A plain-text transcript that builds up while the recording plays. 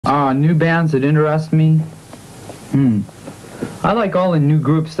New bands that interest me? I like all the new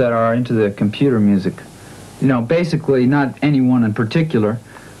groups that are into the computer music. You know, basically not any one in particular.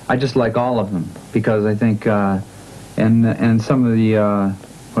 I just like all of them because I think, and some of the,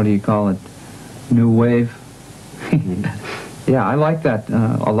 what do you call it, new wave. Yeah, I like that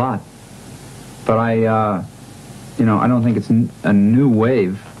a lot. But I don't think it's a new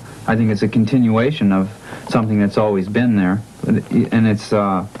wave. I think it's a continuation of something that's always been there. And it's,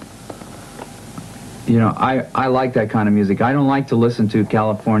 I like that kind of music. I don't like to listen to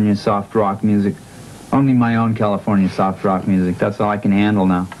California soft rock music. Only my own California soft rock music. That's all I can handle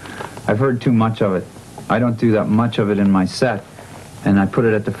now. I've heard too much of it. I don't do that much of it in my set. And I put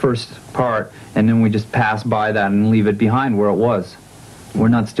it at the first part, and then we just pass by that and leave it behind where it was. We're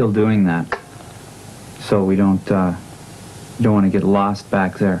not still doing that. So we don't want to get lost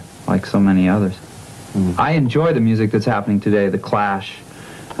back there like so many others. I enjoy the music that's happening today, the Clash.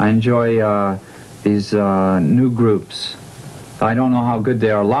 I enjoy these new groups. I don't know how good they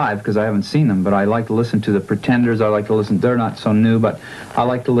are live because I haven't seen them, but I like to listen to the Pretenders. I like to listen, they're not so new, but I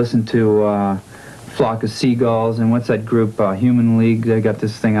like to listen to Flock of Seagulls, and what's that group, Human League? They got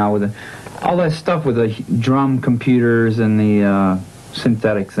this thing out with all that stuff with the drum computers and the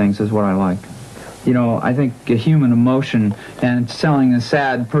synthetic things is what I like. You know, I think a human emotion and telling a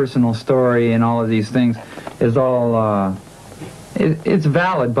sad personal story and all of these things is all, it's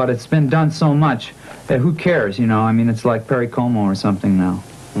valid, but it's been done so much that who cares, you know? I mean, it's like Perry Como or something now.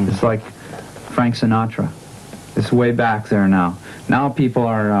 It's like Frank Sinatra. It's way back there now. Now people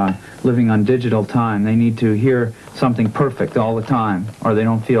are living on digital time. They need to hear something perfect all the time, or they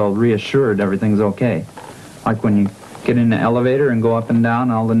don't feel reassured everything's okay. Like when you get in the elevator and go up and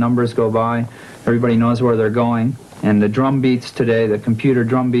down, all the numbers go by, everybody knows where they're going, and the drum beats today, the computer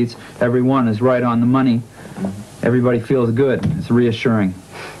drum beats, every one is right on the money. Everybody feels good. It's reassuring.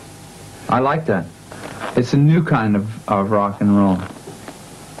 I like that. It's a new kind of rock and roll.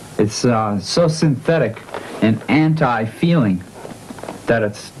 It's so synthetic and anti-feeling that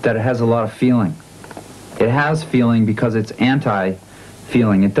it has a lot of feeling. It has feeling because it's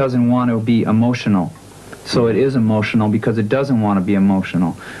anti-feeling. It doesn't want to be emotional. So it is emotional because it doesn't want to be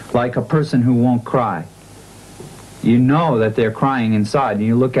emotional. Like a person who won't cry. You know that they're crying inside, and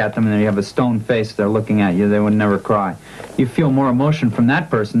you look at them and they have a stone face, they're looking at you, they would never cry. You feel more emotion from that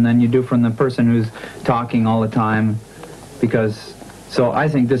person than you do from the person who's talking all the time, because, so I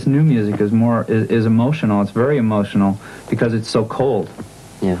think this new music is is emotional. It's very emotional because it's so cold.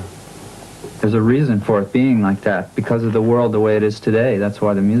 Yeah. There's a reason for it being like that, because of the world the way it is today. That's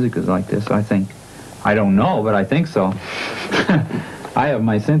why the music is like this, I think. I don't know, but I think so. I have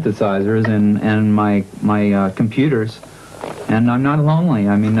my synthesizers and my computers, and I'm not lonely.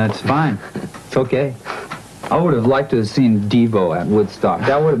 I mean, that's fine. It's okay. I would have liked to have seen Devo at Woodstock.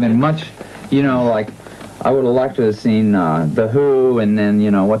 That would have been much, you know, like, I would have liked to have seen The Who, and then, you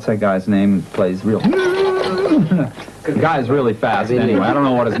know, what's that guy's name? Plays real... The guy's really fast anyway. I don't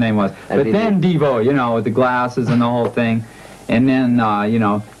know what his name was. But then Devo, you know, with the glasses and the whole thing. And then, you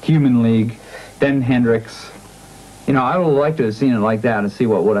know, Human League. Then Hendrix. You know, I would have liked to have seen it like that and see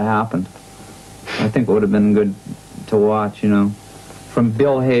what would have happened. I think it would have been good to watch, you know. From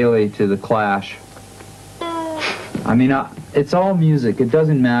Bill Haley to the Clash. I mean, it's all music. It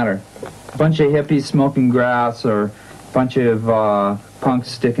doesn't matter. A bunch of hippies smoking grass, or a bunch of punks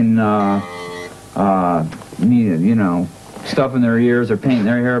sticking, you know, stuff in their ears or painting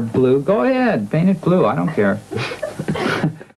their hair blue. Go ahead, paint it blue. I don't care.